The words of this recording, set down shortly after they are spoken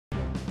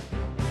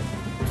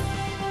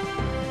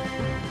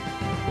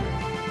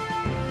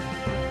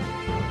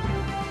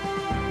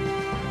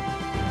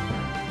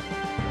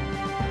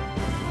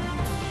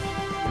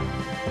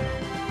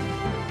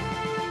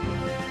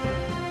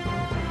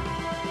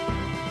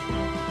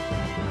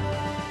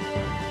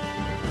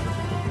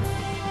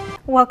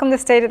Welcome to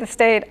State of the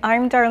State.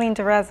 I'm Darlene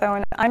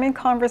and I'm in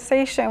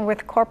conversation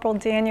with Corporal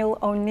Daniel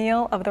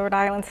O'Neill of the Rhode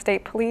Island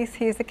State Police.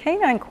 He's the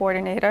K-9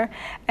 coordinator,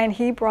 and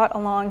he brought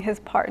along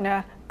his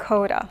partner,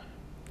 Coda.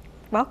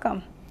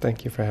 Welcome.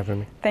 Thank you for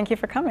having me. Thank you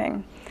for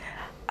coming.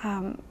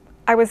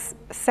 I was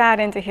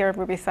saddened to hear of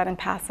Ruby's sudden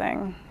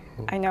passing.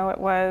 I know it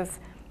was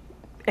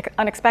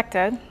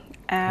unexpected,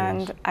 and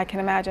yes. I can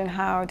imagine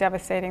how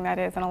devastating that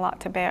is and a lot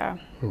to bear.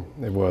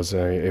 It was,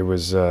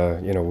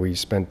 you know, we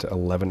spent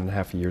 11 and a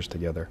half years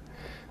together,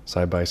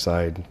 side by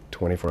side,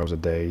 24 hours a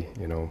day,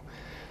 you know.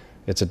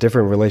 It's a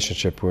different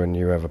relationship when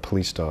you have a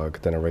police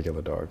dog than a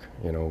regular dog.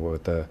 You know,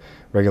 with a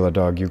regular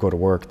dog, you go to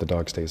work, the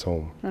dog stays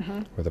home.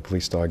 With a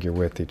police dog, you're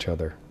with each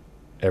other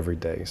every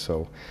day.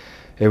 So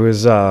it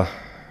was,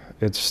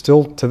 it's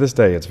still, to this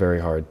day, it's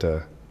very hard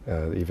to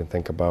even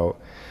think about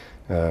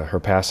her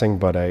passing,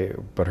 but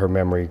her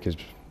memory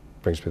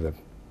brings me the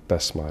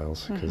best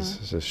smiles,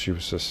 because she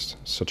was just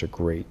such a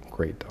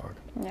great dog.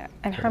 Yeah,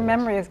 and her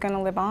memory is going to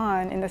live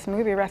on in this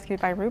movie, Rescued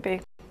by Ruby.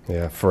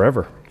 Yeah,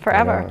 forever.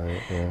 Forever.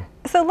 Yeah.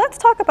 So let's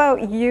talk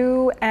about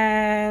you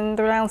and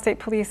the Rhode Island State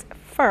Police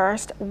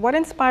first. What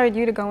inspired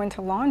you to go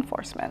into law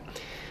enforcement?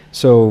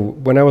 So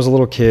when I was a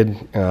little kid,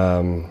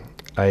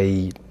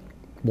 I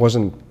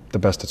wasn't the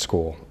best at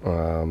school.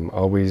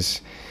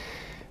 Always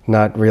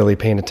not really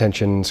paying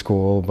attention in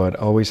school, but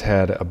always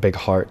had a big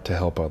heart to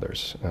help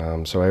others.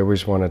 So I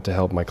always wanted to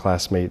help my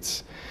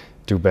classmates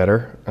do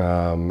better,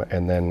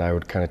 and then I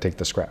would kind of take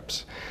the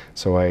scraps.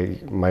 So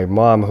my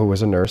mom, who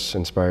was a nurse,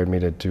 inspired me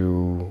to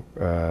do,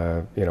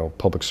 you know,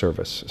 public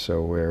service.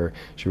 So where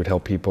she would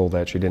help people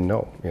that she didn't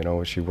know. You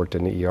know, she worked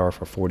in the ER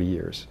for 40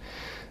 years.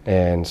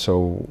 And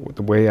so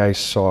the way I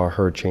saw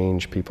her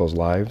change people's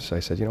lives,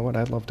 I said, you know what,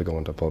 I'd love to go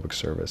into public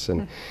service.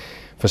 And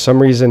for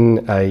some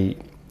reason, I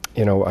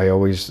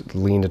always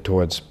leaned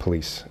towards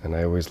police, and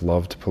I always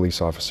loved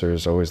police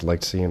officers, always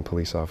liked seeing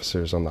police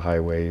officers on the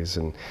highways,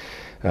 and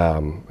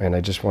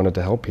I just wanted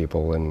to help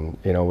people. And,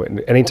 you know,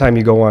 anytime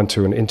you go on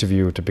to an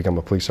interview to become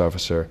a police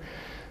officer,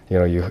 you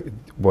know,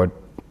 what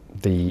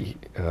the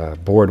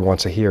board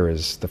wants to hear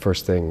is, the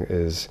first thing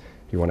is,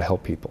 you want to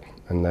help people.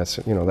 And that's,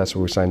 you know, that's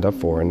what we signed up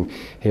for. And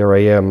here I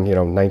am, you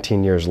know,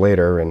 19 years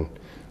later, and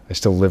I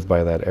still live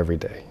by that every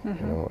day, you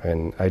know,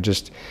 and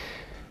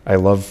I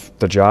love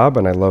the job,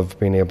 and I love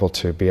being able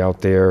to be out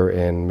there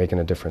and making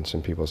a difference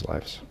in people's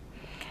lives.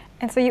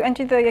 And so you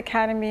entered the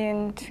academy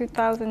in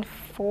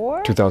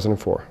 2004?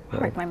 2004. Oh,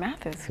 right, my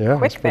math is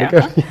quick there.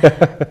 Good.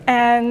 Yeah.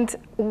 And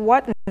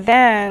what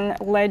then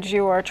led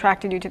you or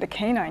attracted you to the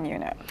K-9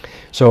 unit?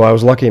 So I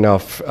was lucky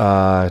enough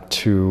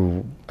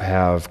to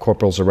have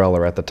Corporal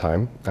Zarella at the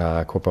time,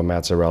 Corporal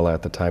Matt Zarella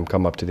at the time,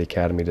 come up to the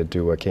academy to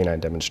do a K-9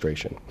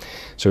 demonstration.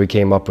 So he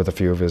came up with a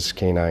few of his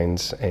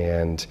K-9s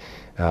and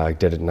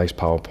did a nice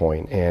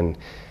PowerPoint. And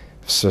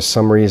for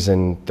some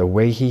reason, the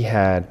way he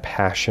had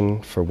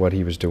passion for what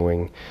he was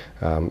doing,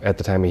 at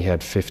the time he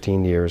had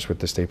 15 years with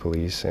the state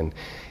police, and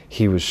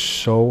he was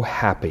so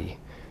happy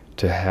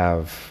to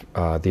have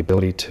the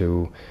ability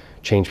to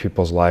change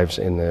people's lives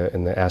in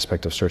the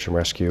aspect of search and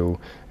rescue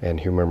and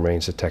human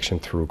remains detection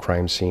through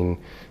crime scene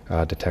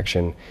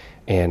detection.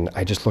 And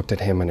I just looked at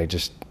him, and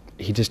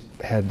he just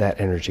had that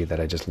energy that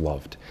I just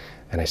loved.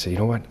 And I said, you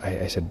know what?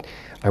 I said,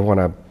 I want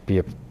to be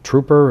a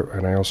trooper,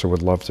 and I also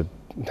would love to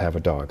have a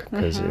dog,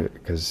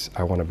 because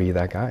I want to be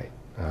that guy.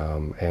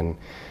 And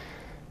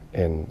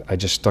I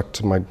just stuck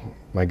to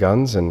my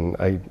guns, and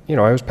I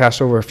was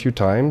passed over a few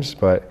times,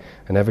 but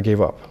I never gave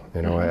up.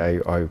 You know,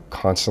 I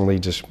constantly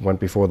just went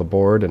before the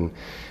board and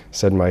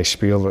said my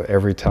spiel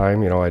every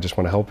time. You know, I just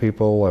want to help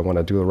people. I want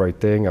to do the right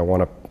thing. I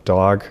want a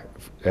dog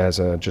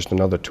as just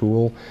another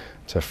tool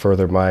to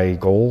further my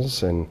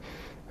goals. And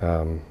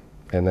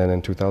then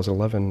in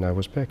 2011, I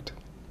was picked.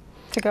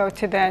 To go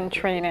to then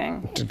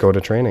training. To go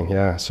to training,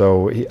 yeah.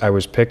 So I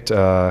was picked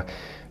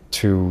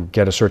to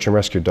get a search and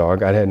rescue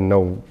dog. I didn't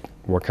know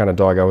what kind of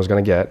dog I was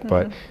going to get,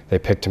 but they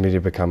picked me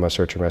to become a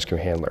search and rescue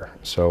handler.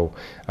 So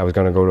I was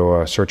going to go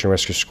to a search and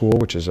rescue school,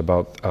 which is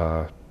about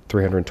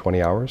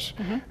 320 hours,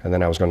 and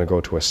then I was going to go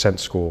to a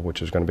scent school,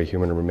 which is going to be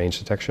human remains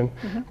detection,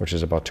 which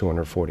is about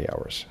 240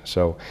 hours.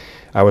 So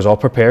I was all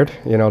prepared,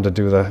 you know, to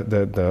do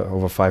the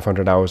over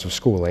 500 hours of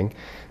schooling.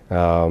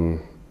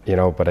 You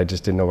know, but I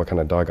just didn't know what kind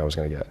of dog I was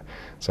going to get.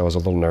 So I was a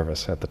little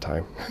nervous at the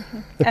time.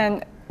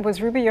 And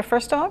was Ruby your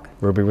first dog?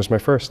 Ruby was my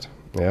first,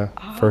 yeah.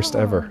 First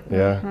ever,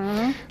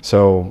 yeah.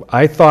 So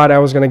I thought I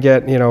was going to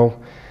get, you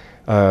know,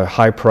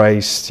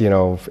 high-priced, you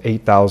know,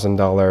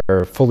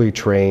 $8,000, fully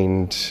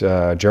trained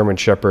German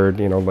Shepherd,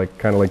 you know,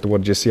 kind of like the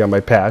one you see on my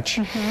patch.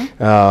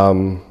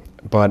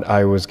 But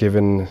I was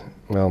given,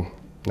 well,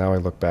 now I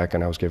look back,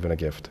 and I was given a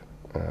gift.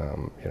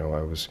 You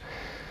know,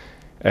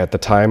 at the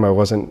time, I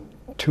wasn't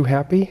too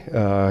happy,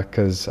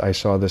 because I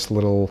saw this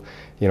little,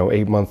 you know,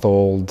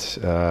 8-month-old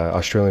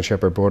Australian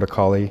Shepherd Border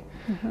Collie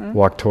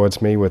walk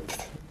towards me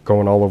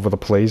going all over the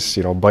place,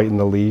 you know, biting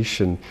the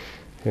leash, and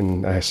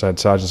I said,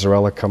 Sergeant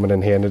Zarella coming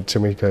and handed it to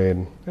me,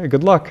 saying, hey,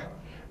 good luck.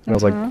 And I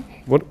was like,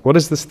 what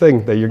is this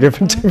thing that you're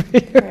giving to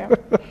me?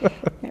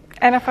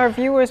 And if our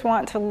viewers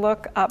want to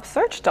look up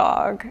Search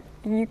Dog,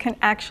 you can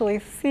actually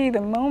see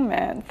the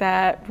moment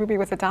that Ruby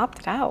was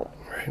adopted out.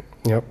 Right.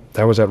 Yep.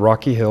 That was at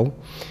Rocky Hill.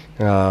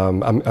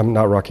 I'm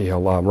not Rocky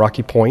Hill.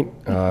 Rocky Point.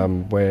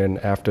 When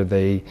after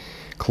they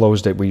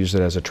closed it, we used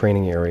it as a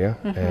training area,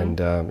 and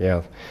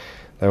yeah,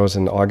 that was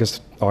in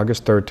August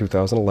 3rd,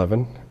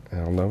 2011.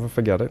 I'll never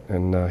forget it.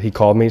 And he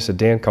called me. He said,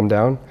 "Dan, come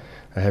down.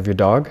 I have your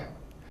dog."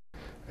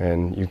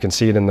 And you can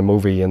see it in the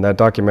movie. And that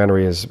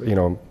documentary is,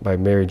 by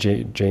Mary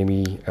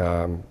Jamie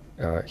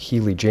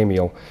Healy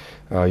Jamiel,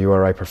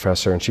 URI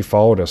professor, and she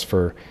followed us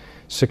for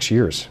 6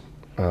 years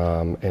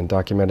and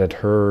documented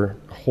her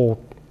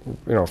whole,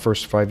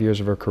 first 5 years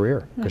of her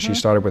career, because she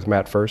started with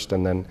Matt first,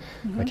 and then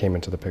I came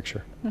into the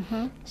picture.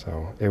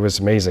 So it was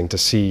amazing to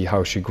see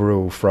how she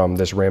grew from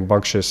this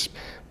rambunctious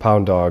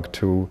pound dog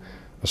to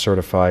a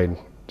certified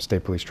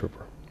state police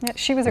trooper. Yeah,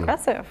 she was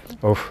aggressive.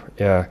 Oh,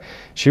 yeah.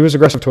 She was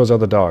aggressive towards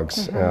other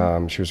dogs.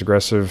 She was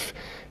aggressive.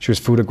 She was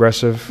food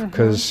aggressive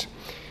because,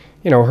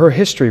 her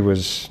history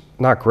was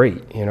not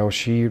great.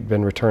 She had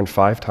been returned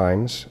 5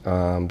 times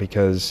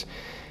because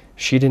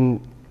she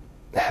didn't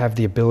have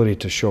the ability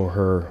to show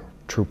her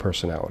true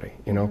personality,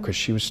 because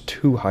she was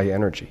too high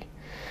energy.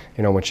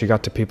 When she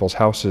got to people's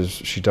houses,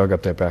 she dug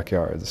up their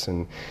backyards,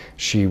 and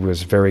she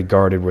was very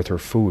guarded with her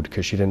food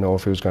because she didn't know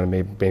if it was going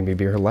to maybe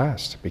be her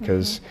last,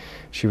 because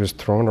she was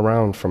thrown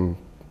around from,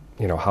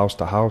 house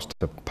to house,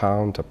 to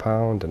pound,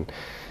 and,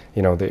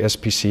 the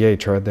SPCA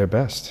tried their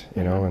best,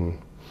 and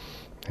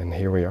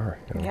here we are.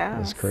 Yeah,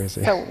 it's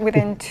crazy. So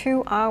within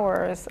 2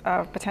 hours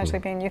of potentially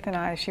being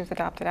euthanized, she was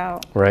adopted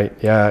out. Right,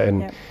 yeah,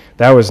 and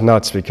that was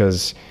nuts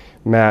because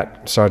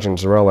Matt, Sergeant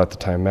Zarell at the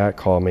time, Matt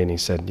called me and he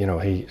said,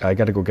 hey, I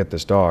got to go get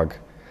this dog.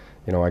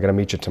 I got to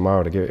meet you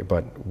tomorrow to get it,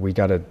 but we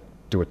got to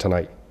do it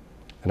tonight.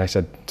 And I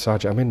said,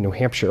 Sergeant, I'm in New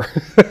Hampshire.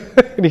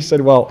 And he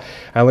said, well,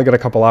 I only got a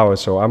couple hours,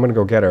 so I'm going to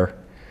go get her,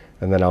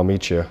 and then I'll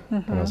meet you.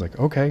 And I was like,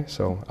 okay.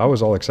 So I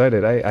was all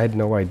excited. I had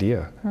no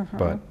idea,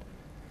 but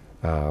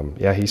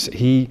yeah,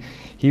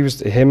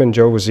 him and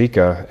Joe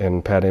Wazika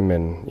and Pat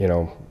Inman,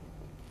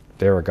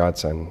 they're a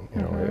godsend.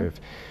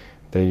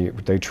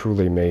 If they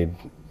truly made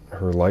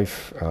her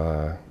life,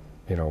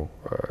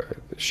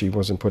 she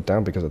wasn't put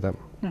down because of them.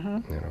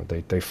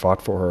 They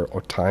fought for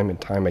her time and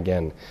time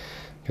again,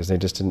 because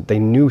they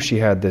knew she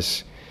had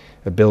this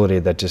ability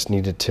that just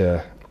needed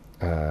to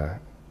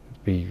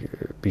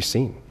be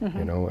seen,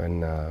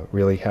 and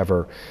really have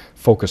her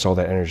focus all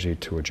that energy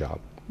to a job.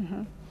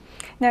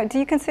 Now, do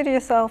you consider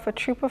yourself a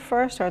trooper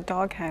first or a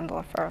dog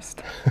handler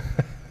first?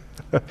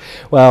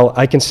 Well,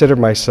 I consider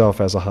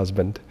myself as a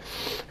husband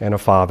and a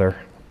father,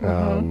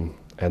 and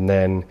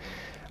then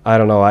I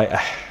don't know. I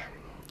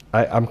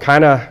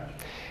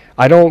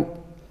don't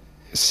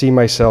see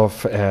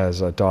myself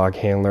as a dog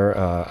handler.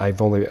 I've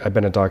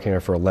been a dog handler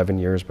for 11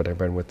 years, but I've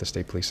been with the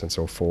state police since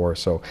 '04.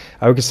 So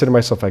I would consider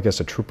myself, I guess,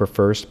 a trooper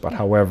first. But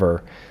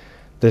however,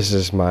 this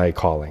is my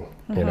calling.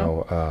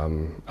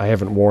 I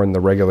haven't worn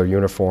the regular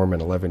uniform in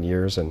 11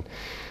 years, and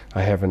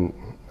I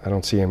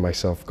don't see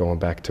myself going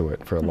back to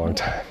it for a long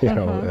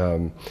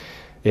time.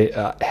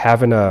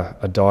 Having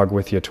a dog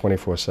with you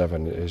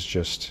 24/7 is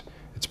just,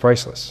 it's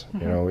priceless.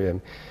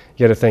 And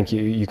you got to think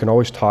you can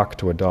always talk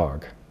to a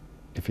dog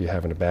if you're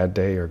having a bad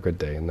day or a good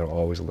day, and they'll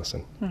always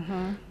listen.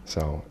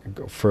 So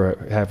for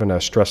having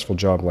a stressful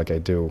job like I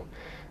do,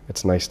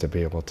 it's nice to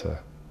be able to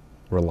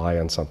rely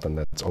on something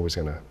that's always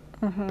going to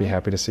be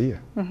happy to see you.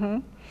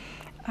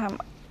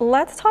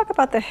 Let's talk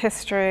about the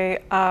history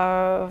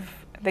of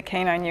the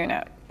K-9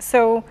 unit.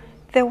 So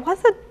there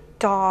was a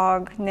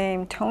dog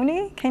named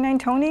Tony, K-9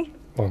 Tony?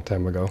 Long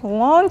time ago.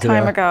 Long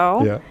time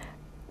ago. Yeah.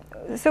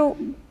 So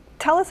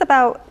tell us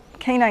about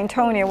K-9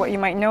 Tony, or what you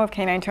might know of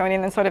K-9 Tony,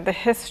 and then sort of the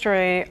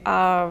history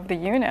of the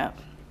unit.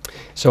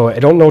 So I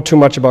don't know too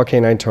much about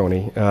K-9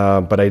 Tony,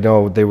 but I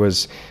know he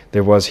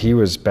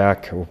was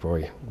back, oh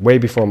boy, way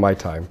before my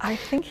time. I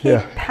think he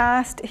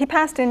passed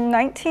in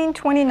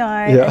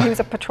 1929, and he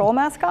was a patrol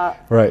mascot?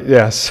 Right,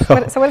 yes. So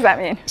what does that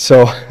mean?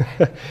 So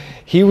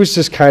he was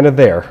just kind of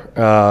there.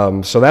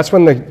 So that's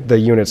when the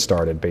unit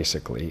started,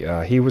 basically.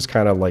 He was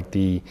kind of like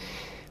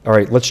all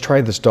right, let's try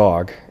this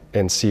dog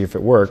and see if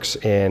it works,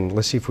 and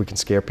let's see if we can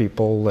scare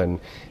people, and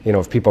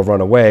if people run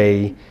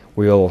away,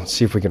 we'll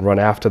see if we can run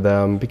after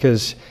them,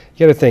 because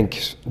you got to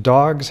think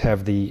dogs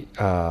have the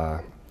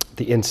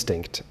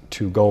instinct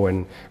to go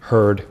and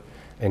herd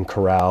and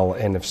corral,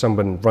 and if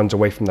someone runs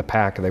away from the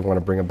pack, they want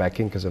to bring them back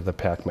in because of the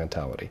pack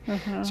mentality.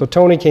 So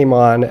Tony came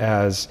on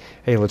as,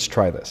 hey, let's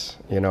try this,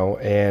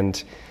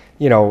 and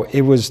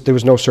there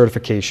was no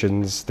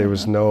certifications, there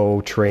was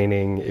no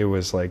training. It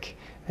was like,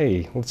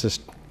 hey, let's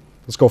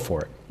go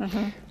for it.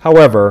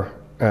 However,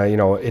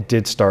 it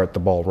did start the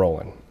ball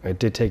rolling. It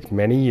did take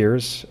many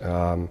years.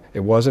 It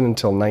wasn't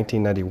until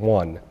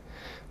 1991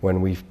 when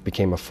we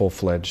became a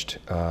full-fledged,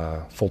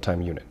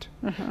 full-time unit.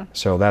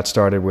 So that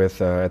started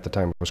with, at the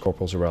time, it was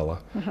Corporal Zarella,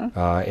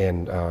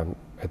 and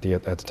at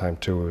the time,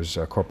 too, it was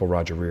Corporal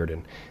Roger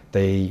Reardon.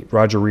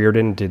 Roger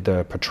Reardon did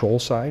the patrol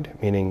side,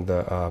 meaning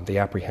the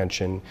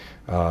apprehension,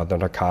 the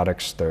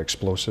narcotics, the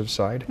explosive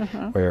side,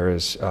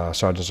 whereas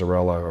Sergeant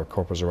Zarella or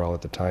Corporal Zarella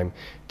at the time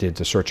did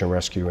the search and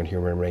rescue and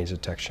human remains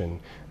detection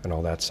and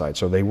all that side.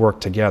 So they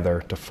worked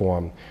together to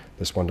form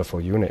this wonderful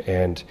unit.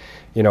 And,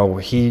 you know,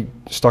 he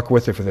stuck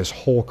with it for his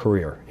whole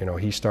career. You know,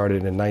 he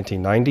started in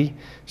 1990,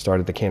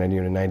 started the K-9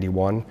 unit in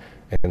 91,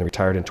 and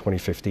retired in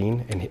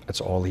 2015, and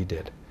that's all he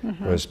did,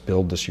 was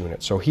build this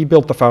unit. So he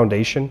built the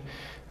foundation.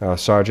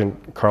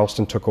 Sergeant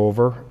Carlston took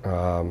over,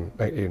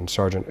 and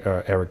Sergeant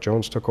Eric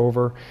Jones took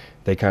over.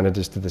 They kind of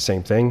just did the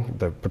same thing,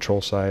 the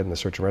patrol side and the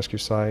search and rescue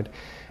side.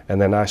 And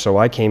then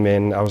I came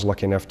in, I was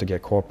lucky enough to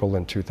get Corporal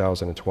in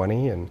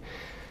 2020, and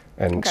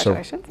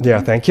congratulations. So, yeah,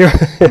 thank you.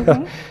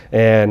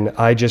 And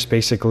I just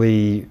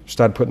basically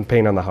started putting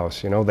paint on the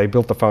house. You know, they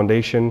built the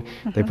foundation,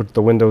 they put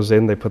the windows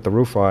in, they put the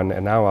roof on,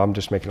 and now I'm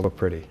just making it look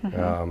pretty.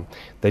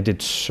 They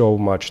did so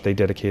much. They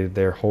dedicated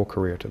their whole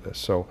career to this.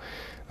 So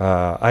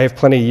I have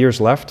plenty of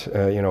years left.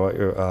 You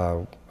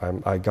know,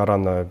 I got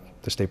on the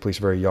state police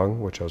very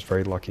young, which I was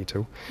very lucky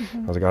to.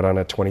 I got on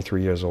at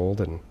 23 years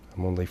old, and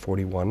I'm only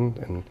 41,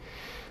 and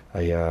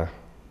I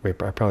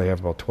probably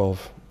have about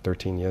 12,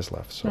 13 years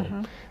left. So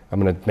I'm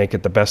going to make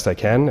it the best I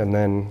can and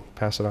then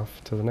pass it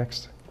off to the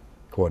next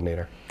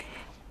coordinator.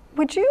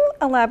 Would you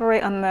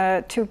elaborate on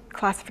the two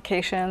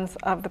classifications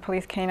of the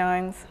police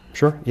canines?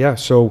 Sure, yeah.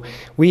 So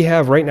we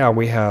have, right now,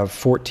 we have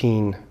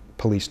 14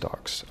 police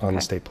dogs on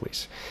the state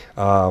police.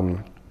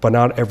 But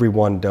not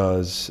everyone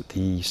does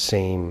the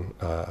same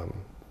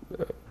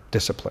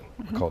discipline,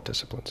 we call it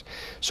disciplines.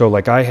 So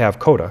like I have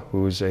Coda,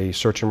 who's a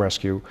search and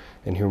rescue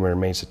and human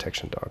remains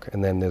detection dog.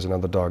 And then there's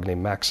another dog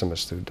named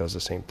Maximus who does the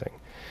same thing.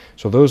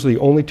 So those are the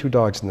only two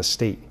dogs in the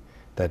state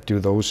that do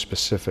those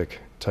specific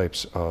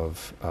types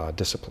of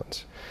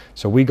disciplines.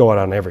 So we go out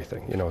on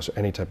everything, you know, so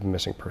any type of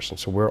missing person.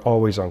 So we're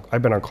always on,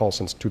 I've been on call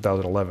since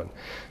 2011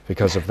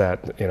 because of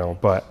that, you know,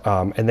 but,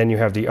 and then you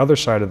have the other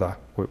side of the,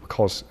 what we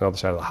call the other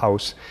side of the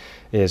house,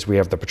 is we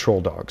have the patrol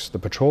dogs. The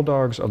patrol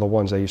dogs are the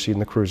ones that you see in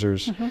the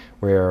cruisers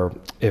where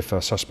if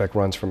a suspect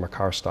runs from a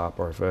car stop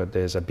or if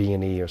there's a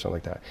B&E or something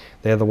like that,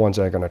 they're the ones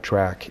that are going to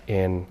track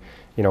in,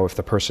 you know, if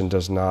the person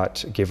does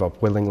not give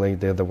up willingly,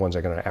 they're the ones that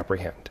are going to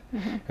apprehend.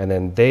 And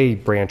then they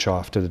branch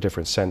off to the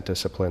different scent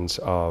disciplines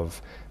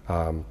of,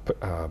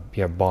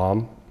 you have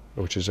bomb,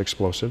 which is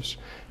explosives,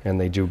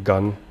 and they do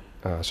gun,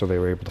 so they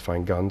were able to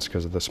find guns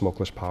because of the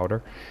smokeless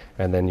powder.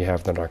 And then you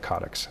have the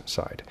narcotics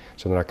side.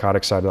 So the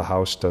narcotics side of the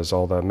house does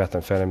all the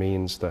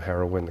methamphetamines, the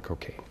heroin, the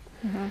cocaine.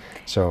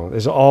 So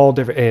there's all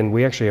different, and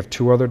we actually have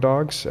two other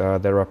dogs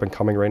that are up and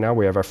coming right now.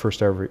 We have our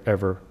first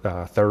ever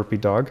therapy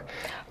dog.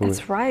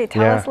 That's right.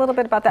 Tell us a little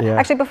bit about that.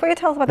 Actually, before you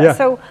tell us about that,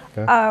 so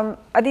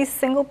are these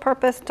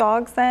single-purpose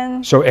dogs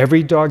then? So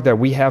every dog that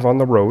we have on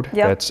the road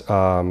that's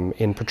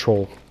in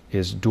patrol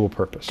is dual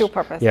purpose. Dual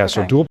purpose. Yeah,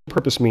 so dual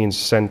purpose means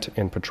scent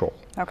and patrol.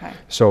 Okay.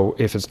 So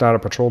if it's not a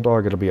patrol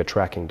dog, it'll be a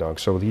tracking dog.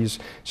 So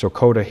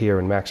Coda here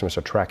and Maximus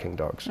are tracking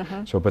dogs.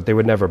 So, but they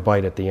would never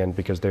bite at the end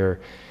because they're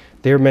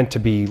meant to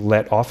be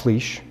let off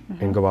leash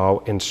and go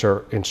out in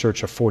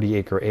search of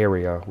 40-acre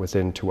area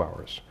within 2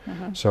 hours.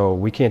 So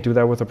we can't do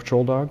that with a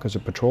patrol dog because a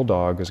patrol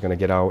dog is going to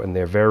get out and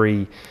they're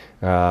very,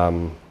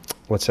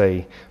 let's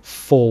say,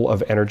 full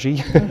of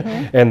energy,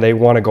 and they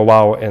want to go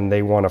out and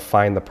they want to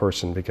find the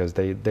person because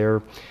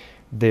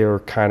they're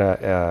kind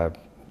of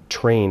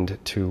trained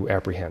to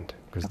apprehend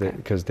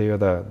because they're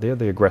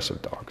the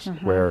aggressive dogs.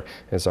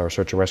 Whereas our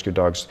search and rescue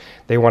dogs,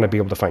 they want to be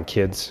able to find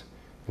kids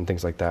and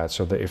things like that.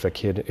 So that if a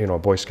kid, you know, a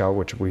Boy Scout,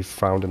 which we've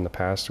found in the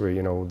past, where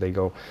you know they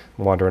go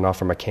wandering off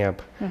from a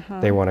camp,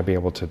 they want to be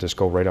able to just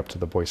go right up to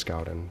the Boy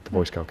Scout and the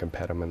Boy Scout can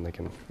pet them and they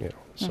can, you know,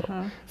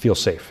 so feel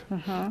safe.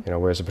 You know,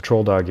 whereas a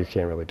patrol dog, you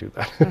can't really do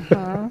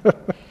that.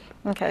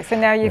 Okay, so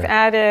now you've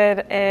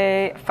added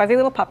a fuzzy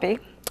little puppy.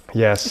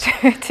 Yes.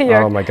 To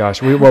your... Oh my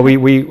gosh. We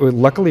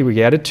luckily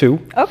we added two.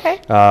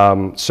 Okay.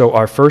 So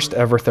our first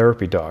ever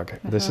therapy dog.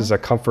 This is a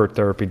comfort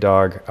therapy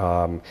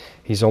dog.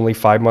 He's only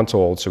 5 months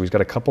old, so he's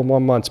got a couple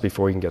more months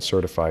before he can get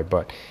certified.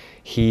 But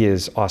he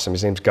is awesome.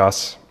 His name's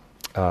Gus.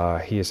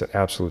 He is an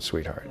absolute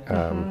sweetheart.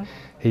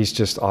 He's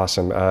just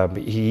awesome.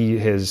 He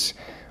has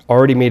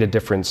already made a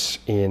difference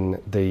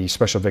in the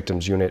special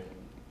victims unit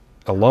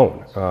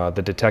alone.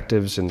 The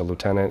detectives and the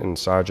lieutenant and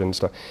sergeant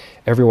stuff.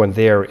 Everyone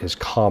there is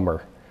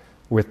calmer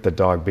with the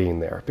dog being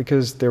there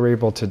because they're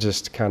able to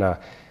just kind of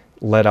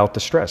let out the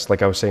stress.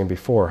 Like I was saying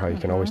before, how you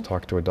can always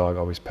talk to a dog,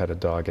 always pet a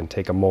dog and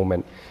take a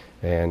moment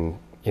and,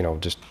 you know,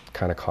 just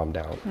kind of calm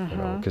down, you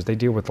know, because they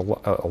deal with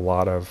a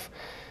lot of,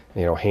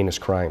 you know, heinous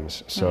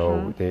crimes.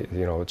 So, they,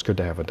 you know, it's good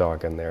to have a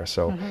dog in there.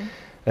 So,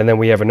 and then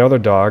we have another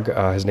dog,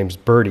 his name's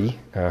Birdie,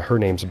 her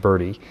name's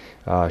Birdie.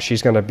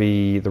 She's gonna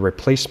be the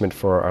replacement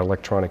for our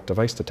electronic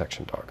device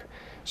detection dog.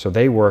 So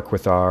they work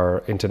with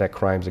our Internet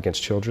Crimes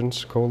Against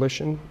Children's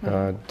Coalition,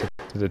 the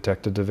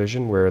detective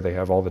division, where they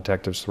have all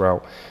detectives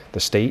throughout the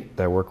state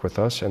that work with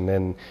us, and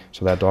then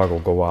so that dog will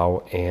go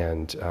out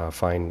and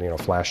find, you know,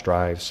 flash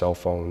drives, cell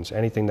phones,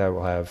 anything that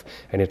will have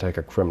any type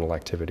of criminal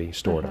activity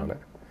stored on it.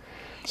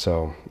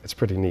 So it's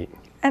pretty neat.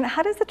 And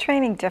how does the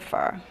training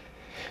differ?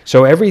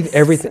 So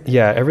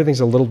everything's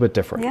a little bit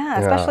different. Yeah,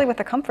 especially with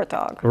the comfort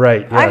dog.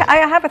 Right. Yeah. I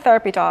have a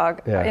therapy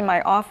dog Yeah. in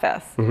my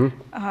office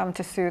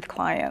to soothe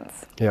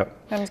clients. Yeah.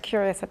 I'm just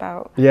curious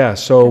about. Yeah.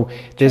 So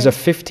there's a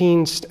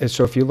 15.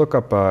 So if you look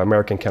up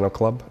American Kennel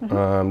Club,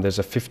 there's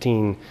a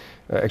 15.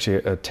 Actually,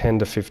 a 10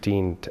 to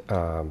 15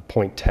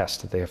 point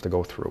test that they have to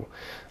go through.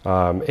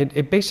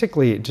 It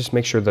basically just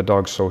makes sure the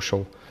dog's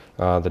social.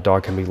 The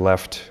dog can be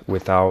left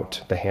without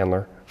the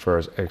handler for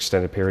an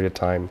extended period of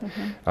time.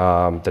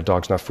 The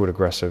dog's not food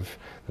aggressive.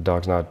 The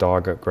dog's not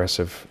dog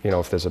aggressive. You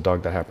know, if there's a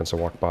dog that happens to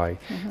walk by.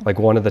 Like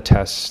one of the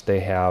tests, they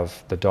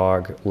have the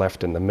dog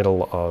left in the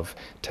middle of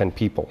 10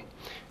 people,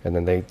 and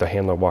then the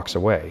handler walks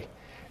away,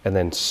 and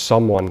then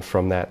someone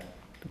from that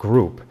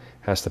group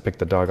has to pick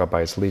the dog up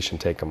by its leash and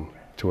take him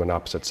to an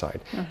opposite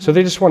side. So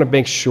they just want to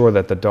make sure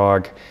that the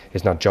dog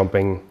is not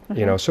jumping,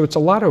 you know, so it's a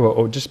lot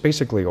of just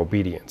basically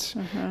obedience.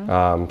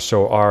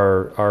 So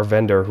our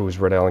vendor, who's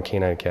Rhode Island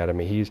K-9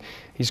 Academy,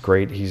 he's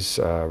great. He's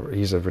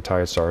a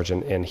retired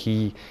sergeant, and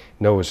he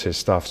knows his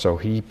stuff. So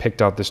he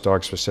picked out this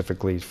dog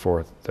specifically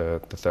for the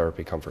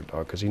therapy comfort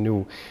dog, because he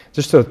knew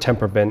just the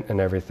temperament and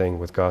everything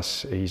with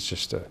Gus. He's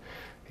just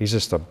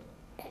a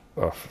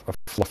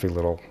fluffy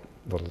little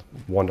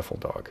wonderful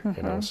dog,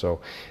 you know.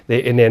 So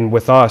and then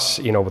with us,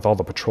 you know, with all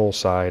the patrol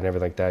side and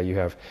everything like that, you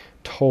have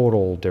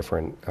total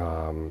different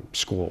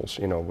schools,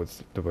 you know,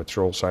 with the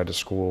patrol side of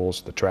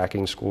schools, the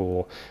tracking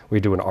school. We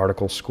do an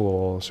article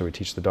school, so we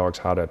teach the dogs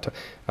how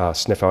to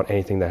sniff out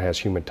anything that has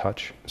human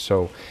touch.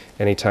 So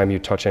anytime you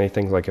touch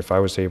anything, like if I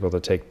was able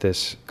to take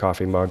this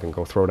coffee mug and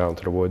go throw it out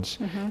into the woods,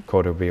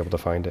 Coda would be able to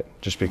find it,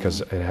 just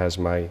because it has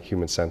my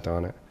human scent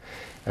on it.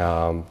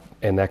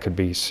 And that could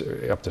be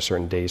up to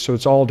certain days. So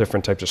it's all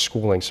different types of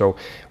schooling. So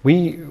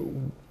we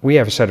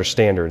have a set of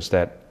standards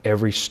that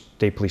every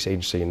state police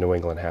agency in New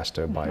England has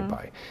to abide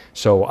by.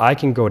 So I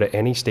can go to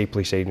any state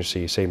police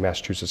agency, say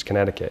Massachusetts,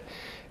 Connecticut,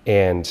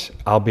 and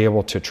I'll be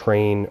able to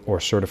train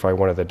or certify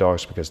one of the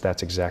dogs, because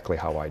that's exactly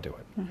how I do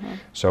it.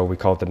 So we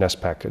call it the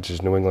NESPAC, which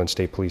is New England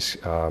State Police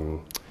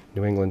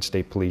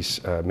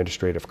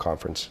Administrative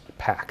Conference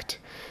Pact,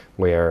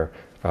 where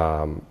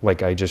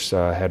like I just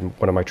had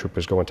one of my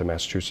troopers go into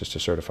Massachusetts to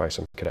certify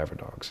some cadaver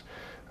dogs,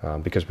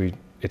 because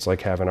it's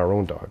like having our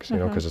own dogs, you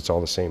know, because it's all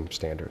the same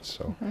standards.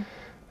 So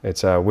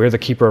it's we're the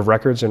keeper of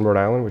records in Rhode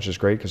Island, which is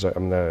great, because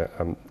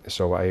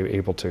so I'm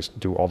able to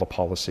do all the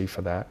policy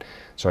for that,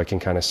 so I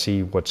can kind of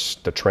see what's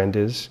the trend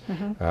is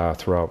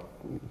throughout,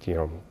 you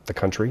know, the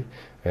country.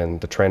 And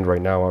the trend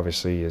right now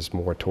obviously is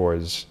more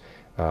towards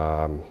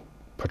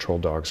patrol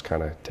dogs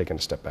kind of taking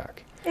a step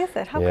back. Is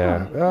it? How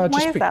come? Why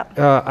is that?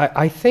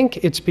 I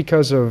think it's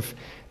because of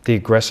the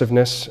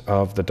aggressiveness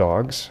of the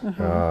dogs.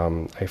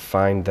 I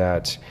find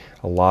that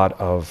a lot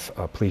of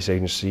police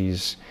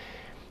agencies,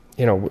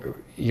 you know,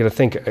 you got to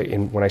think,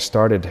 when I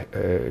started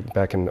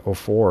back in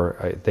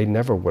 '04, they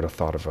never would have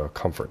thought of a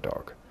comfort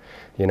dog,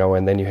 you know.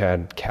 And then you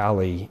had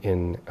Callie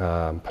in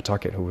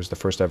Pawtucket, who was the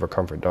first ever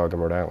comfort dog in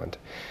Rhode Island,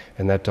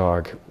 and that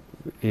dog,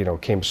 you know,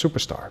 became a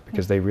superstar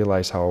because they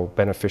realized how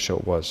beneficial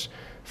it was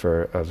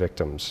for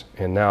victims.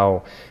 And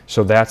now,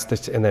 so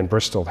that's and then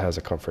Bristol has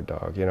a comfort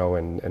dog, you know,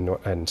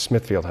 and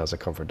Smithfield has a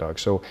comfort dog.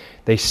 So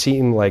they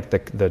seem like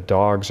the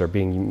dogs are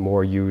being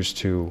more used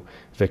to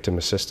victim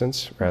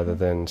assistance rather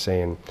than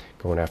saying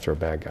going after a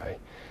bad guy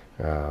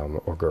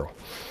or girl.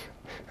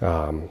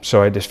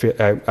 So I just feel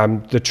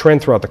the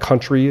trend throughout the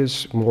country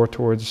is more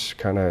towards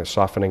kind of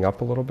softening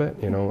up a little bit,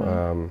 you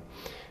know.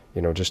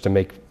 You know, just to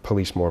make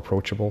police more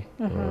approachable,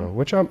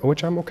 which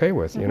I'm okay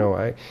with. You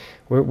know,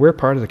 we're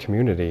part of the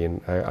community,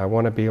 and I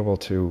want to be able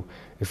to,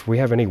 if we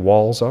have any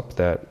walls up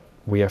that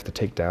we have to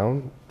take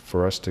down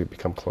for us to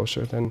become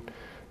closer, then,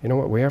 you know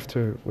what, we have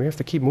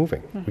to keep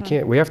moving.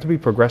 We have to be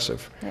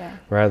progressive,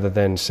 rather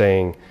than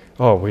saying,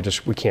 oh,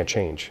 we can't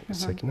change.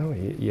 It's like, no,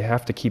 you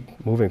have to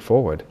keep moving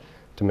forward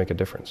to make a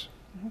difference.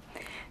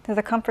 So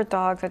the comfort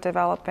dogs are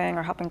developing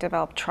or helping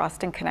develop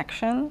trust and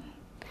connection.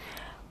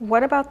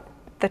 What about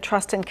the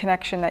trust and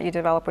connection that you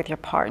develop with your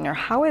partner?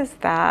 How is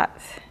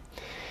that?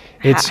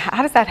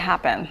 How does that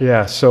happen?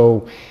 Yeah,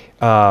 so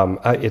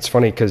it's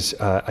funny because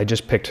I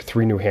just picked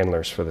 3 new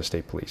handlers for the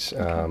state police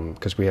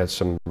because we had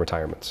some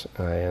retirements.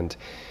 And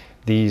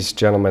these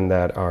gentlemen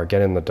that are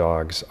getting the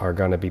dogs are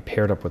going to be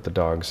paired up with the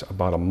dogs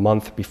about a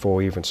month before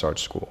we even start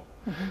school.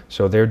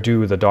 So they're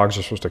due, the dogs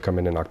are supposed to come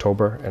in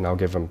October, and I'll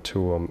give them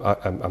to them,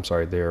 I'm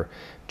sorry, their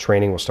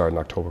training will start in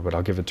October, but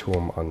I'll give it to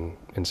them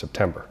in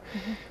September.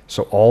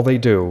 So all they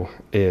do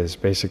is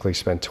basically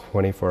spend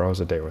 24 hours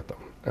a day with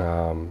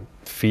them.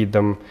 Feed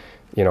them,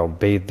 you know,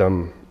 bathe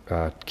them,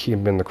 keep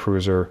them in the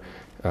cruiser,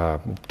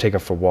 take them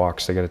for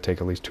walks. They got to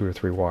take at least 2 or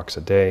 3 walks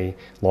a day,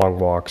 long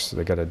walks.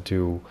 They got to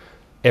do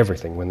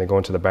everything. When they go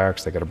into the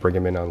barracks, they got to bring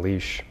them in on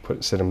leash,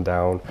 sit them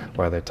down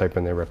while they type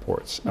in their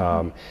reports,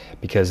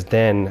 because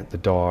then the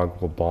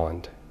dog will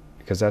bond.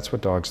 Because that's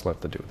what dogs love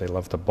to do. They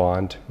love to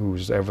bond,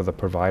 who's ever the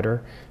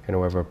provider and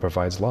whoever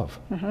provides love.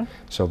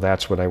 So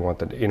that's what I want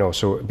to, you know.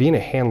 So being a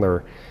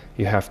handler,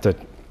 you have to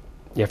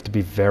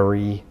be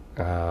very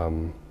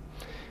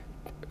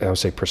I would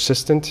say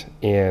persistent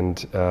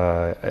and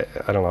I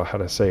don't know how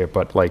to say it,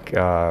 but like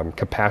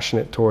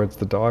compassionate towards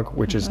the dog,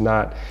 which is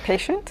not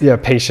patient. Yeah,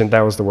 patient.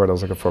 That was the word I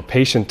was looking for.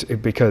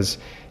 Patient, because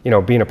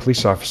being a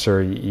police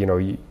officer,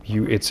 you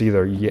it's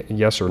either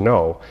yes or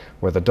no.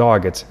 With a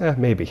dog, it's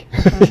maybe.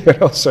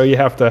 So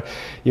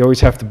you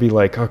always have to be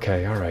like,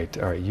 okay, all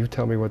right, you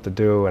tell me what to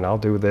do, and I'll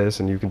do this,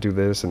 and you can do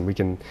this, and we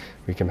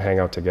can hang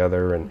out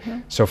together.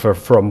 And so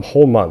for a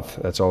whole month,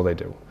 that's all they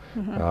do.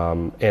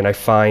 And I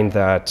find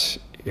that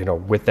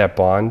with that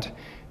bond,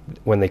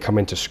 when they come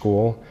into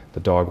school, the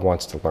dog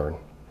wants to learn.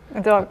 The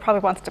dog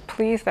probably wants to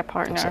please their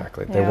partner.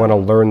 Exactly. They want to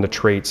learn the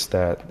traits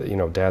that,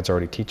 Dad's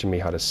already teaching me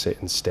how to sit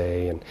and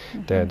stay, and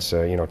Dad's,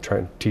 trying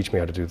to teach me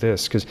how to do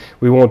this. Because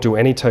we won't do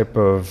any type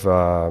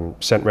of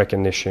scent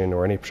recognition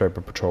or any type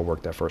of patrol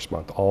work that first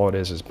month. All it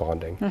is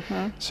bonding.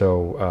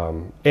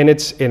 So, and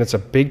it's a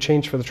big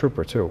change for the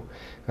trooper too,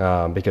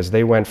 because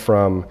they went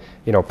from,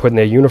 putting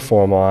their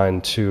uniform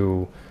on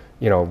to,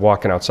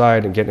 walking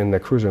outside and getting in their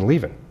cruiser and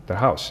leaving the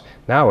house.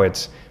 Now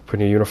it's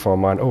putting a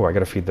uniform on, I got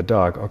to feed the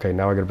dog. Okay,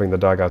 now I got to bring the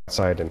dog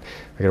outside, and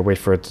I got to wait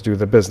for it to do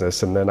the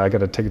business, and then I got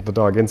to take the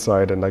dog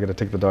inside, and I got to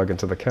take the dog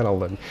into the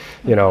kennel, and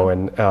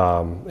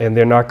and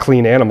they're not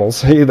clean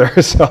animals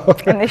either. So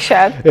and they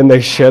shed. And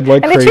they shed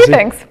like and crazy. They chew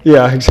things.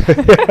 Yeah,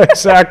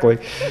 exactly.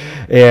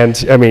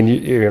 And I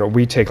mean,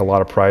 we take a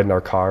lot of pride in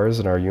our cars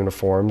and our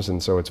uniforms,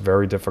 and so it's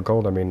very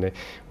difficult. I mean,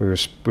 we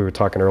were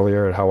talking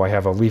earlier at how I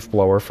have a leaf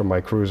blower from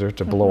my cruiser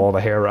to blow all the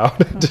hair out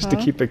just to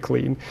keep it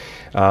clean.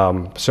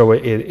 So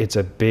it's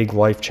a big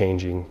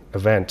life-changing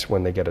event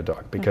when they get a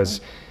dog,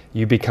 because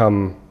you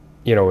become,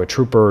 a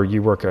trooper.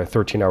 You work a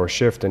 13-hour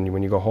shift, and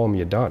when you go home,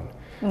 you're done.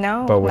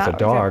 No, but with a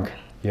dog,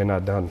 you're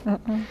not done.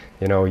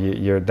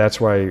 That's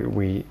why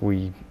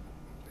we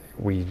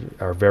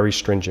are very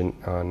stringent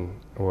on,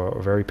 or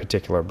very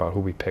particular about who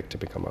we pick to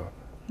become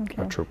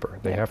a trooper.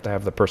 They have to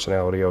have the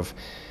personality of,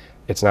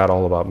 it's not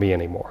all about me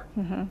anymore.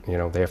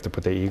 They have to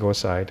put their ego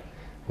aside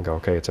and go,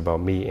 okay, it's about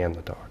me and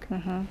the dog.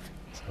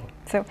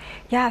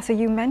 So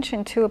you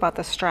mentioned too about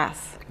the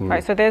stress,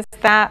 right? So there's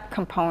that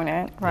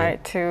component,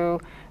 right, to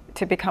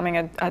becoming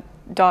a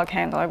dog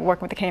handler,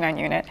 working with the K-9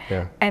 unit.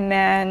 And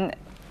then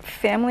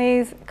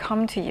families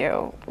come to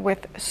you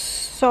with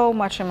so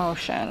much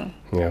emotion.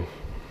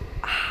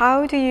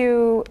 How do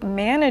you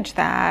manage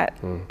that?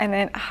 And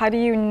then how do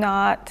you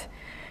not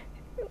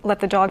let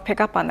the dog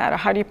pick up on that? Or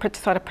how do you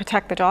sort of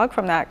protect the dog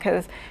from that?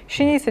 Because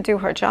she needs to do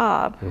her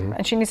job,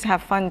 and she needs to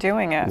have fun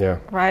doing it,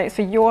 right?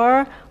 So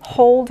you're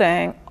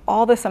holding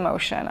all this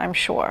emotion, I'm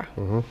sure.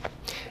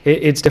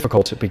 It's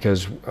difficult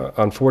because,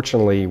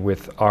 unfortunately,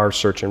 with our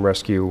search and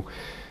rescue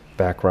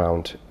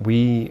background,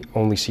 we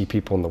only see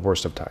people in the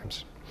worst of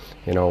times.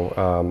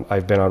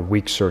 I've been on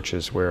week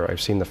searches where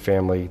I've seen the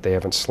family, they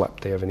haven't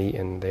slept, they haven't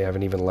eaten, they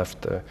haven't even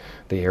left the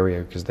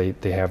area, because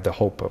they have the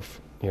hope of,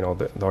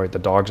 the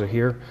dogs are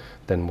here,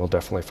 then we'll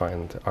definitely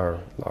find our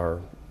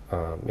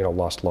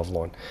lost loved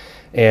one.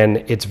 And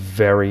it's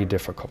very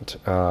difficult.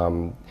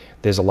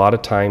 There's a lot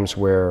of times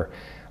where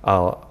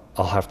I'll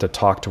have to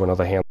talk to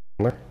another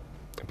handler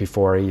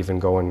before I even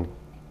go and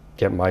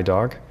get my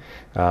dog,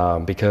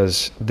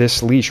 because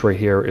this leash right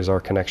here is our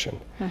connection.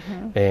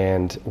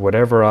 And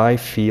whatever I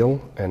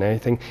feel and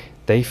anything,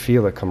 they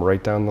feel it come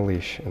right down the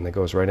leash, and it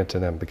goes right into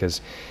them.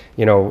 Because,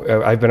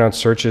 I've been on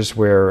searches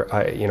where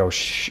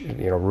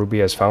Ruby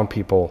has found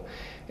people,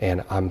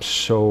 and I'm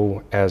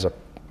so, as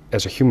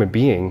a human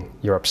being,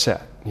 you're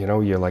upset.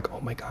 You're like,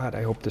 oh my God,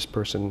 I hope this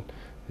person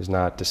is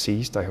not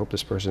deceased. I hope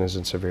this person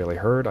isn't severely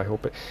hurt. I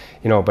hope it,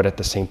 but at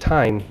the same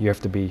time, you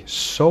have to be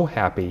so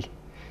happy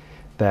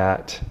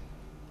that,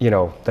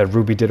 that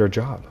Ruby did her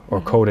job, or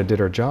Coda did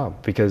her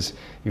job, because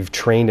you've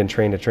trained and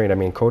trained and trained. I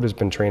mean, Coda's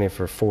been training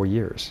for 4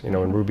 years,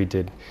 and Ruby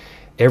did,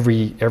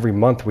 every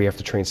month we have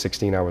to train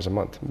 16 hours a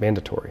month,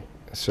 mandatory.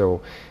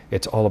 So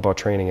it's all about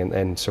training.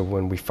 And so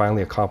when we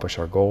finally accomplish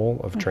our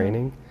goal of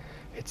training,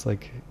 it's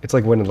like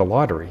winning the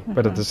lottery.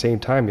 But at the same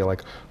time, you're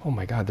like, oh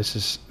my God, this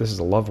is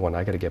a loved one.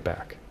 I got to get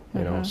back.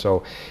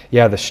 So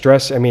the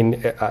stress. I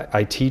mean,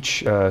 I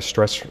teach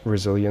stress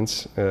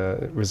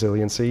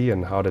resiliency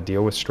and how to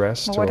deal with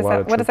stress. Well,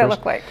 what does that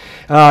look like?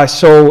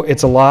 So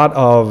it's a lot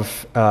of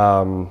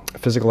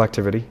physical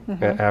activity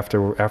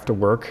after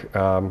work.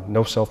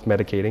 No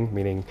self-medicating,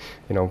 meaning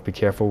be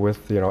careful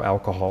with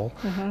alcohol,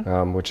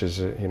 which is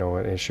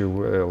an issue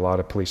with a lot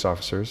of police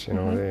officers.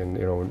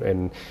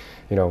 And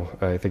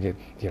I think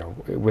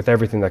with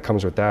everything that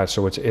comes with that.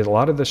 So a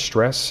lot of the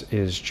stress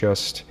is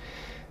just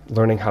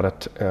learning how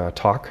to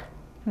talk,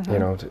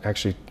 to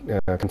actually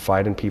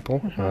confide in people.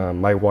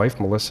 My wife,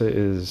 Melissa,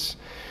 is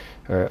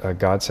a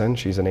godsend.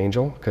 She's an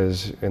angel,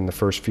 because in the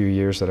first few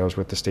years that I was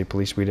with the state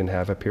police, we didn't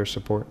have a peer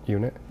support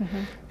unit.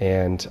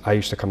 And I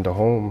used to come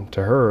home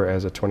to her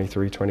as a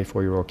 23,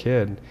 24-year-old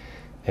kid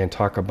and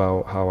talk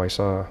about how I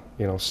saw,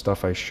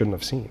 stuff I shouldn't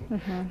have seen.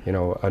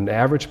 An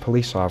average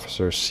police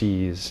officer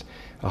sees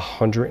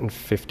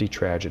 150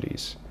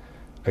 tragedies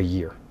a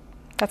year.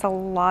 That's a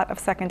lot of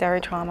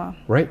secondary trauma.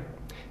 Right.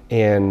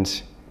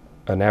 And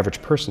an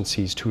average person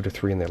sees 2 to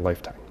 3 in their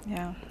lifetime.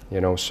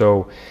 you know.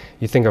 So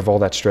you think of all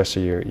that stress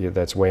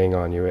that's weighing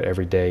on you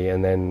every day,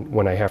 and then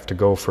when I have to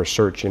go for a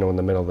search, you know, in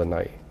the middle of the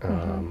night,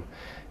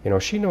 you know,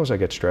 she knows I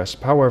get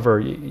stressed. However,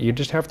 you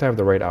just have to have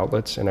the right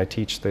outlets, and I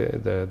teach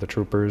the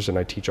troopers, and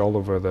I teach all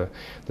over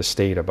the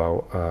state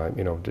about,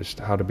 you know, just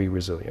how to be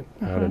resilient,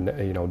 how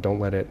to, you know, don't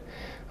let it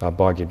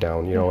bog you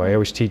down. You know, I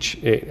always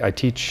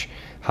teach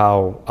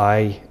how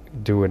I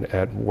do it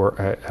at work,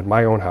 at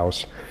my own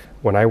house.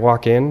 When I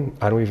walk in,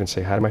 I don't even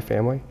say hi to my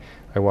family.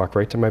 I walk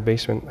right to my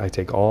basement, I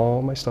take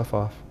all my stuff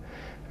off,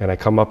 and I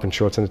come up in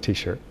shorts and a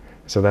t-shirt.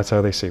 So that's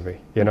how they see me,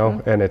 you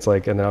know? And it's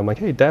like, and then I'm like,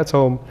 hey, Dad's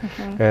home.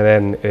 And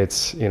then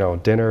it's, you know,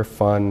 dinner,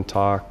 fun,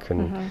 talk,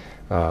 and,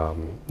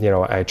 you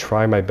know, I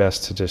try my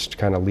best to just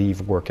kind of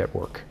leave work at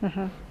work.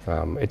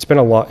 It's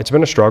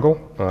been a struggle,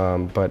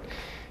 but,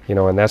 you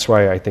know, and that's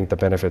why I think the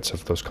benefits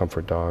of those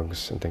comfort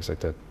dogs and things like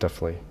that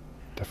definitely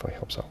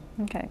helps out.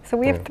 Okay, so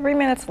we have 3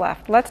 minutes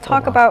left. Let's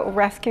talk about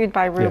Rescued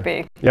by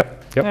Ruby.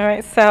 Yep. All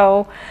right,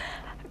 so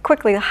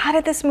quickly, how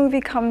did this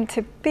movie come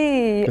to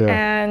be?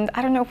 And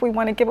I don't know if we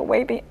want to give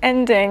away the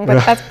ending,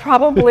 but that's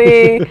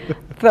probably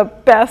the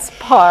best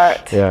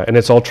part. Yeah, and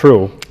it's all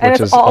true. And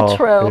it's all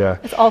true. Yeah,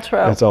 it's all true.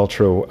 It's all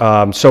true.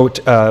 So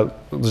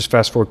just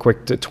fast forward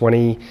quick to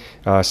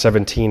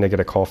 2017, I get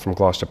a call from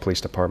Gloucester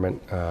Police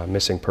Department,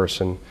 missing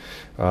person,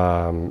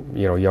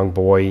 you know, young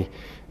boy,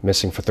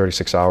 missing for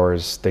 36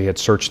 hours. They had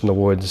searched in the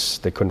woods.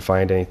 They couldn't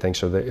find anything.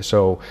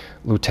 So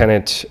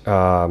Lieutenant,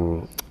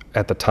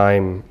 at the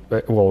time,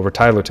 well,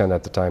 retired lieutenant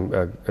at the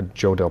time,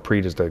 Joe Del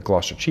Prete is the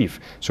Gloucester chief.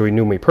 So he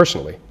knew me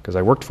personally because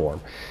I worked for him.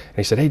 And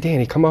he said, hey,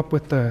 Danny, come up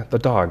with the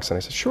dogs. And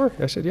I said, sure.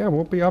 I said, yeah,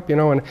 we'll be up, you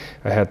know. And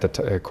I had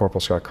Corporal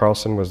Scott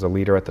Carlson was the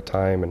leader at the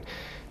time. And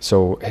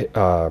so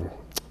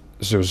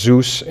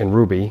Zeus and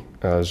Ruby,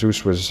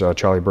 Zeus was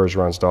Charlie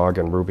Bergeron's dog,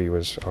 and Ruby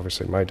was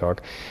obviously my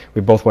dog.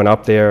 We both went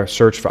up there,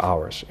 searched for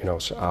hours, you know,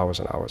 so hours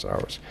and hours and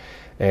hours.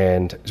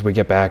 And so we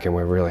get back and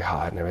we're really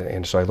hot and everything.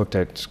 And so I looked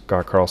at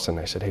Scott Carlson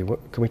and I said, hey,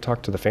 can we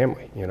talk to the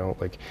family? You know,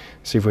 like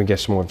see if we can get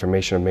some more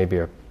information on maybe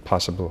a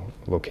possible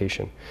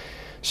location.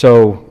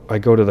 So I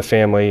go to the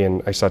family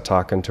and I start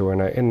talking to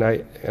her, and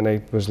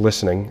I was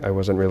listening. I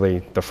wasn't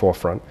really the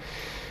forefront.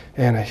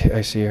 And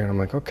I see her and I'm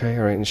like, okay,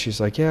 all right. And she's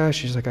like, yeah.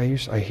 She's like,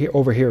 I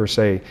overhear her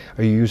say,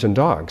 are you using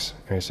dogs?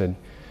 And I said,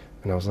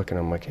 and I was looking,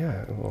 I'm like,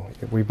 yeah, well,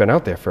 we've been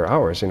out there for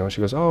hours, you know.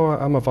 She goes, oh,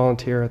 I'm a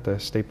volunteer at the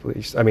state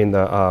police, I mean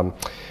the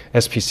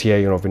SPCA,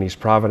 you know, Venice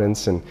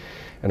Providence and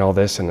all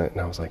this. And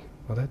I was like,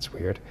 well, that's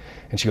weird.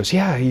 And she goes,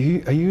 yeah, are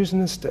you using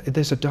this?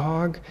 There's a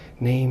dog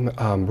named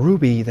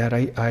Ruby that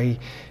I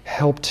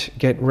helped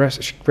get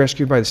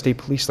rescued by the state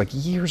police like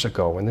years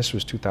ago. And this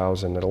was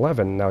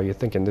 2011. Now you're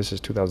thinking this is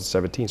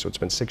 2017, so it's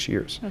been 6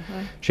 years.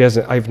 She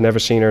hasn't, I've never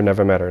seen her,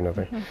 never met her,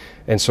 nothing.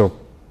 And so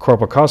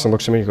Corporal Carlson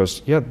looks at me and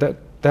goes, yeah,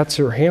 that's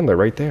her handler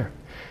right there.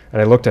 And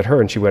I looked at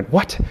her and she went,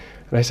 what?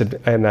 And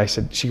I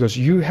said, she goes,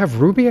 you have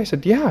Ruby? I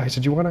said, yeah. I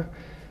said, you want to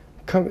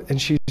come? And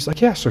she's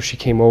like, yeah. So she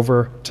came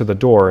over to the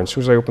door, and as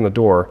soon as I opened the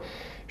door,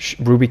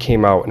 Ruby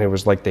came out, and it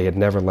was like they had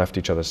never left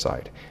each other's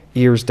side.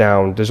 Ears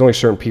down. There's only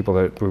certain people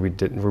that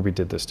Ruby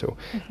did this to,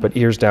 but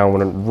ears down,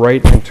 went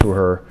right into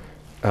her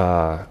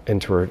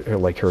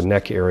like her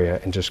neck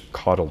area and just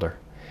coddled her.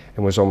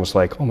 And was almost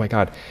like, oh my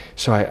God.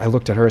 So I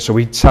looked at her. So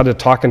we started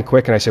talking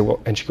quick, and I said, well,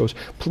 and she goes,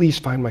 please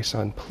find my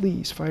son.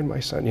 Please find my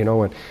son, you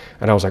know. And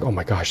I was like, oh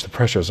my gosh, the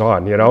pressure's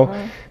on, you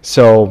know.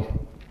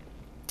 So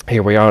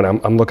here we are,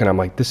 and I'm looking, I'm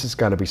like, this has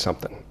got to be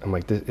something. I'm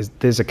like,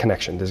 there's a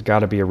connection. There's got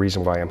to be a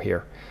reason why I'm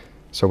here.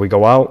 So we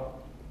go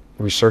out,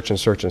 we search and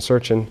search and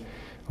search, and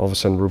all of a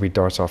sudden Ruby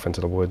darts off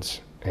into the woods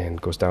and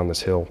goes down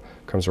this hill,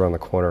 comes around the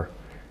corner.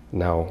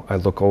 Now I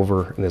look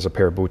over, and there's a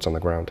pair of boots on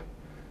the ground,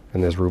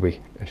 and there's Ruby,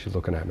 and she's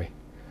looking at me.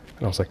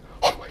 And I was like,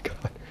 oh my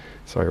God.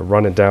 So I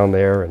run down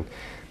there, and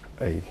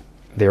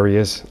there he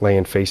is,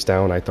 laying face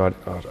down. I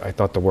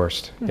thought the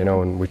worst, you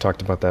know, and we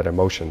talked about that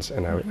emotions.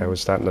 And I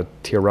was starting to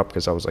tear up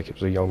because I was like, he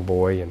was a young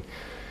boy. And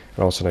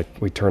all of a sudden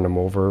we turned him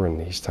over,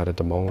 and he started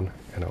to moan.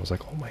 And I was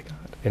like, oh my God.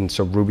 And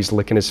so Ruby's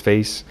licking his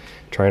face,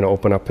 trying to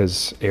open up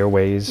his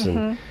airways.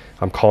 And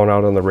I'm calling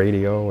out on the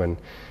radio. And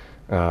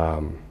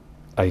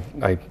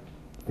I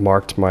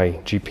marked my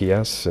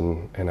GPS,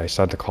 and I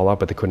started to call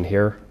out, but they couldn't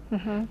hear.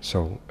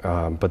 So,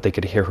 but they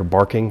could hear her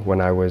barking when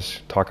I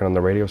was talking on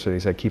the radio, so they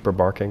said, keep her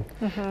barking.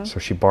 So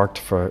she barked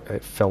for,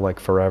 it felt like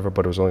forever,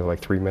 but it was only like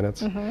 3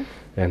 minutes.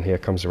 And here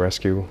comes the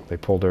rescue. They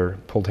pulled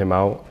him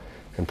out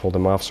and pulled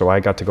him off. So I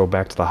got to go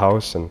back to the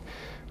house, and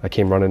I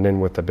came running in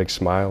with a big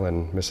smile,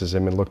 and Mrs.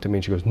 Inman looked at me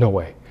and she goes, no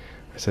way.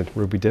 I said,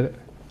 Ruby did it.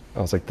 I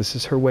was like, this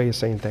is her way of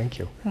saying thank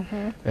you.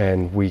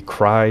 And we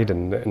cried,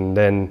 and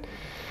then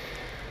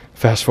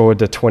fast forward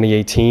to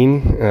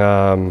 2018,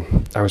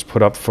 I was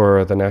put up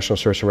for the National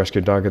Search and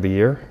Rescue Dog of the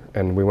Year,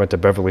 and we went to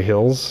Beverly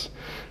Hills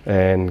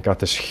and got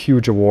this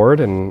huge award.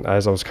 And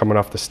as I was coming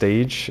off the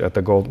stage at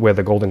where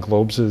the Golden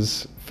Globes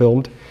is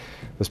filmed,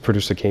 this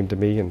producer came to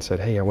me and said,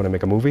 hey, I want to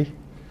make a movie.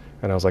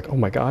 And I was like, oh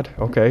my God,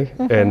 okay.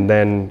 And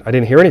then I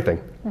didn't hear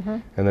anything.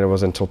 And then it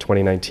wasn't until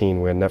 2019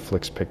 where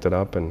Netflix picked it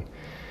up. And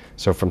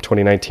so from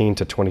 2019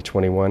 to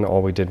 2021,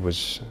 all we did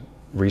was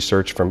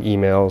research from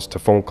emails to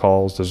phone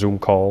calls to Zoom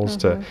calls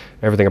to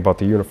everything about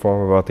the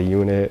uniform, about the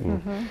unit,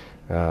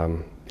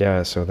 and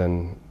yeah. So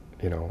then,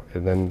 you know,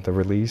 and then the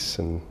release,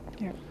 and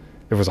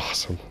it was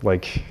awesome.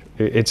 Like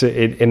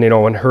and you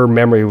know, and her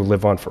memory will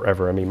live on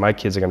forever. I mean, my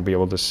kids are going to be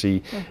able to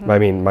see. I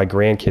mean, my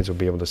grandkids will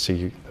be able to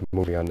see the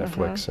movie on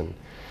Netflix, and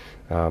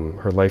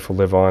her life will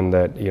live on.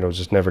 That, you know,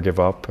 just never give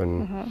up,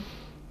 and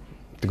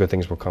the good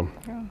things will come.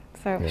 Yeah.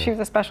 So she was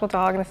a special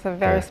dog, and this is a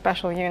very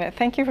special unit.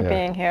 Thank you for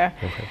being here.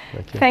 Okay,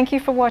 thank you. Thank you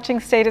for watching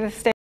State of the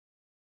State.